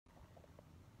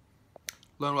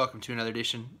Hello and welcome to another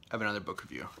edition of another book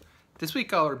review. This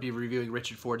week I'll be reviewing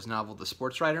Richard Ford's novel, The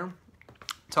Sportswriter.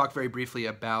 Talk very briefly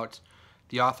about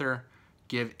the author,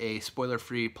 give a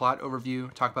spoiler-free plot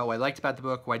overview, talk about what I liked about the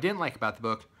book, what I didn't like about the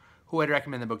book, who I'd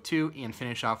recommend the book to, and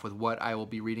finish off with what I will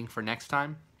be reading for next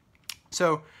time.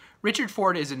 So, Richard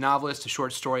Ford is a novelist, a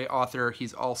short story author.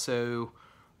 He's also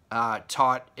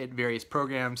taught at various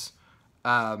programs.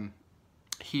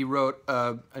 He wrote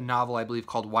a novel, I believe,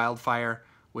 called Wildfire,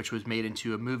 which was made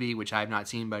into a movie, which I have not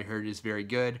seen, but I heard is very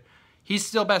good. He's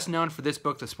still best known for this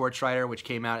book, The Sportswriter, which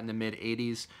came out in the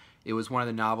mid-'80s. It was one of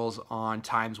the novels on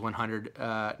Time's 100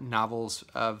 novels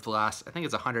of the last, I think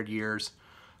it's 100 years.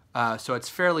 So it's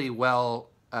fairly well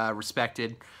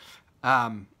respected.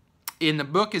 In the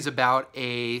book is about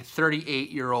a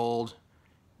 38-year-old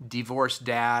divorced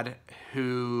dad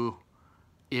who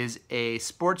is a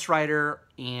sports writer,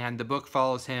 and the book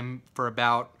follows him for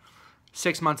about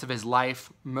 6 months of his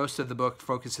life. Most of the book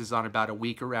focuses on about a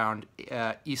week around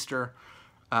Easter.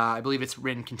 I believe it's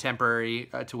written contemporary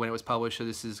to when it was published, so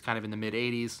this is kind of in the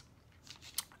mid-'80s.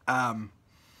 And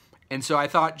so I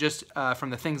thought, just from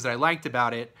the things that I liked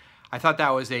about it, I thought that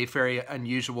was a very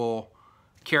unusual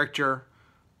character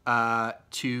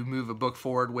to move a book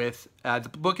forward with. The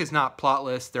book is not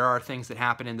plotless. There are things that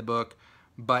happen in the book,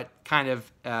 but kind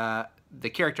of the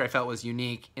character I felt was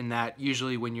unique in that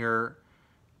usually when you're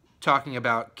talking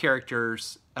about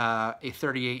characters, a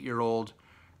 38-year-old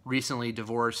recently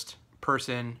divorced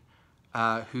person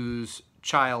whose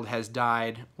child has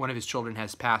died, one of his children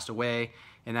has passed away,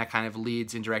 and that kind of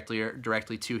leads indirectly or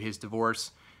directly to his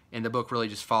divorce. And the book really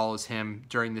just follows him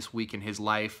during this week in his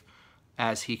life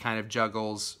as he kind of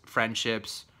juggles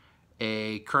friendships,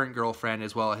 a current girlfriend,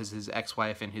 as well as his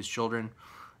ex-wife and his children.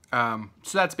 So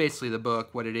that's basically the book,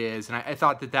 what it is. And I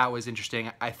thought that that was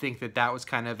interesting. I think that that was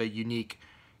kind of a unique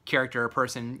character or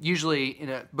person. Usually in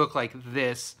a book like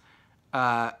this,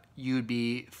 you'd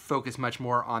be focused much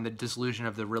more on the dissolution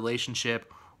of the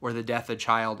relationship or the death of a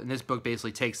child. And this book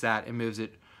basically takes that and moves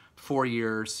it 4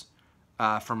 years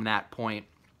from that point.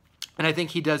 And I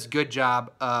think he does a good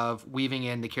job of weaving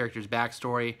in the character's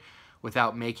backstory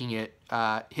without making it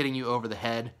hitting you over the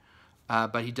head.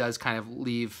 But he does kind of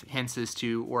leave hints as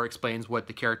to, or explains what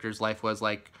the character's life was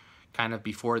like kind of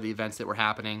before the events that were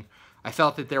happening. I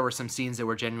felt that there were some scenes that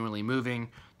were genuinely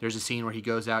moving. There's a scene where he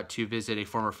goes out to visit a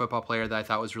former football player that I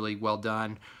thought was really well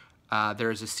done.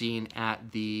 There's a scene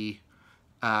at the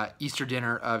Easter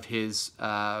dinner of his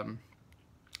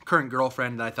current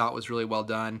girlfriend that I thought was really well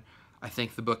done. I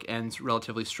think the book ends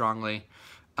relatively strongly.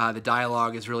 The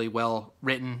dialogue is really well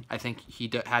written. I think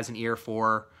he has an ear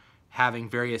for having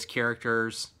various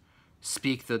characters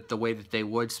speak the way that they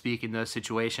would speak in those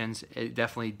situations. It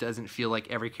definitely doesn't feel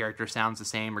like every character sounds the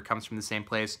same or comes from the same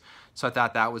place. So I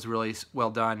thought that was really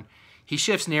well done. He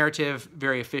shifts narrative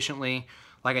very efficiently.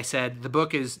 Like I said, the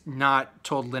book is not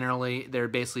told linearly. There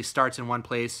basically starts in one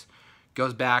place,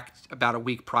 goes back about a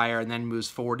week prior, and then moves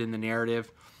forward in the narrative.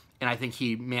 And I think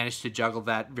he managed to juggle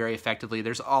that very effectively.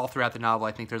 There's all throughout the novel,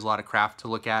 I think there's a lot of craft to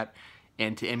look at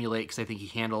and to emulate, because I think he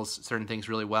handles certain things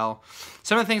really well.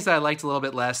 Some of the things that I liked a little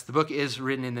bit less, the book is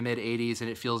written in the mid-'80s and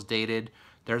it feels dated.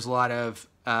 There's a lot of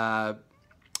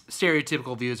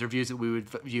stereotypical views, or views that we would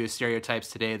view as stereotypes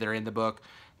today that are in the book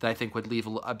that I think would leave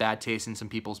a bad taste in some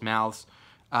people's mouths.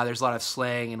 There's a lot of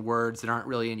slang and words that aren't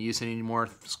really in use anymore,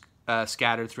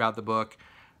 scattered throughout the book,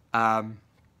 that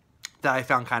I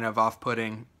found kind of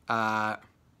off-putting.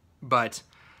 But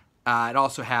it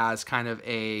also has kind of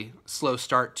a slow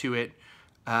start to it.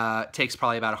 It takes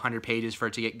probably about 100 pages for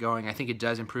it to get going. I think it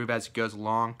does improve as it goes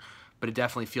along, but it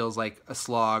definitely feels like a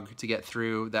slog to get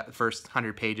through that first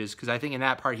 100 pages, because I think in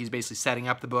that part he's basically setting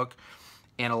up the book,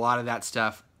 and a lot of that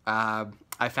stuff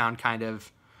I found kind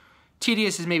of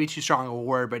tedious is maybe too strong a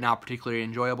word, but not particularly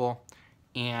enjoyable.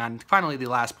 And finally, the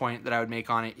last point that I would make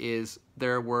on it is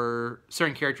there were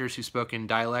certain characters who spoke in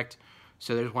dialect.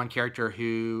 So there's one character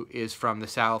who is from the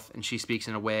South, and she speaks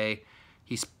in a way,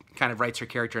 he kind of writes her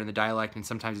character in the dialect, and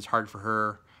sometimes it's hard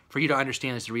for you to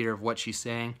understand as a reader of what she's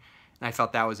saying. And I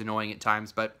felt that was annoying at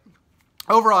times. But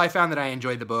overall, I found that I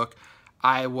enjoyed the book.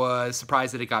 I was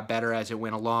surprised that it got better as it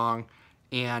went along,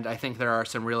 and I think there are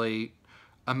some really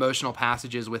emotional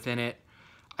passages within it.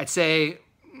 I'd say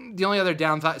the only other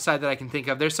downside that I can think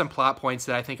of, there's some plot points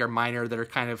that I think are minor that are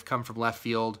kind of come from left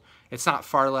field. It's not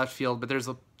far left field, but there's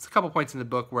a couple points in the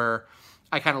book where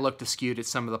I kind of looked askewed at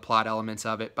some of the plot elements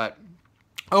of it. But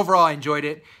overall, I enjoyed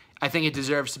it. I think it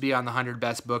deserves to be on the 100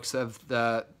 best books of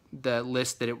the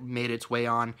list that it made its way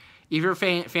on. If you're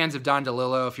fans of Don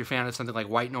DeLillo, if you're a fan of something like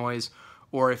White Noise,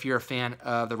 or if you're a fan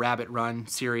of the Rabbit Run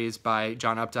series by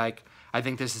John Updike, I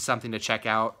think this is something to check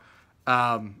out.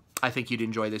 I think you'd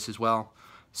enjoy this as well.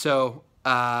 So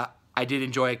I did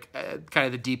enjoy kind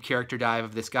of the deep character dive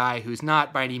of this guy who's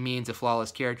not by any means a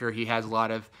flawless character. He has a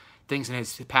lot of things in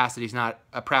his past that he's not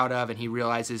proud of, and he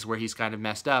realizes where he's kind of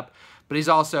messed up. But he's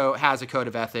also has a code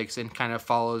of ethics and kind of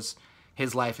follows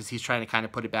his life as he's trying to kind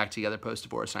of put it back together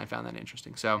post-divorce, and I found that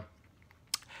interesting. So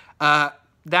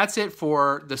that's it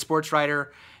for the Sportswriter.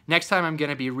 Next time I'm going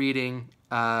to be reading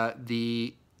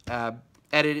the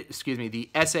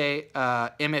essay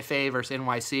MFA versus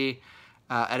NYC,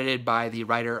 edited by the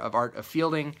writer of Art of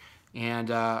Fielding.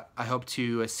 And I hope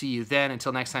to see you then.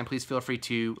 Until next time, please feel free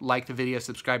to like the video,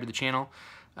 subscribe to the channel.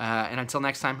 And until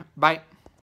next time, bye.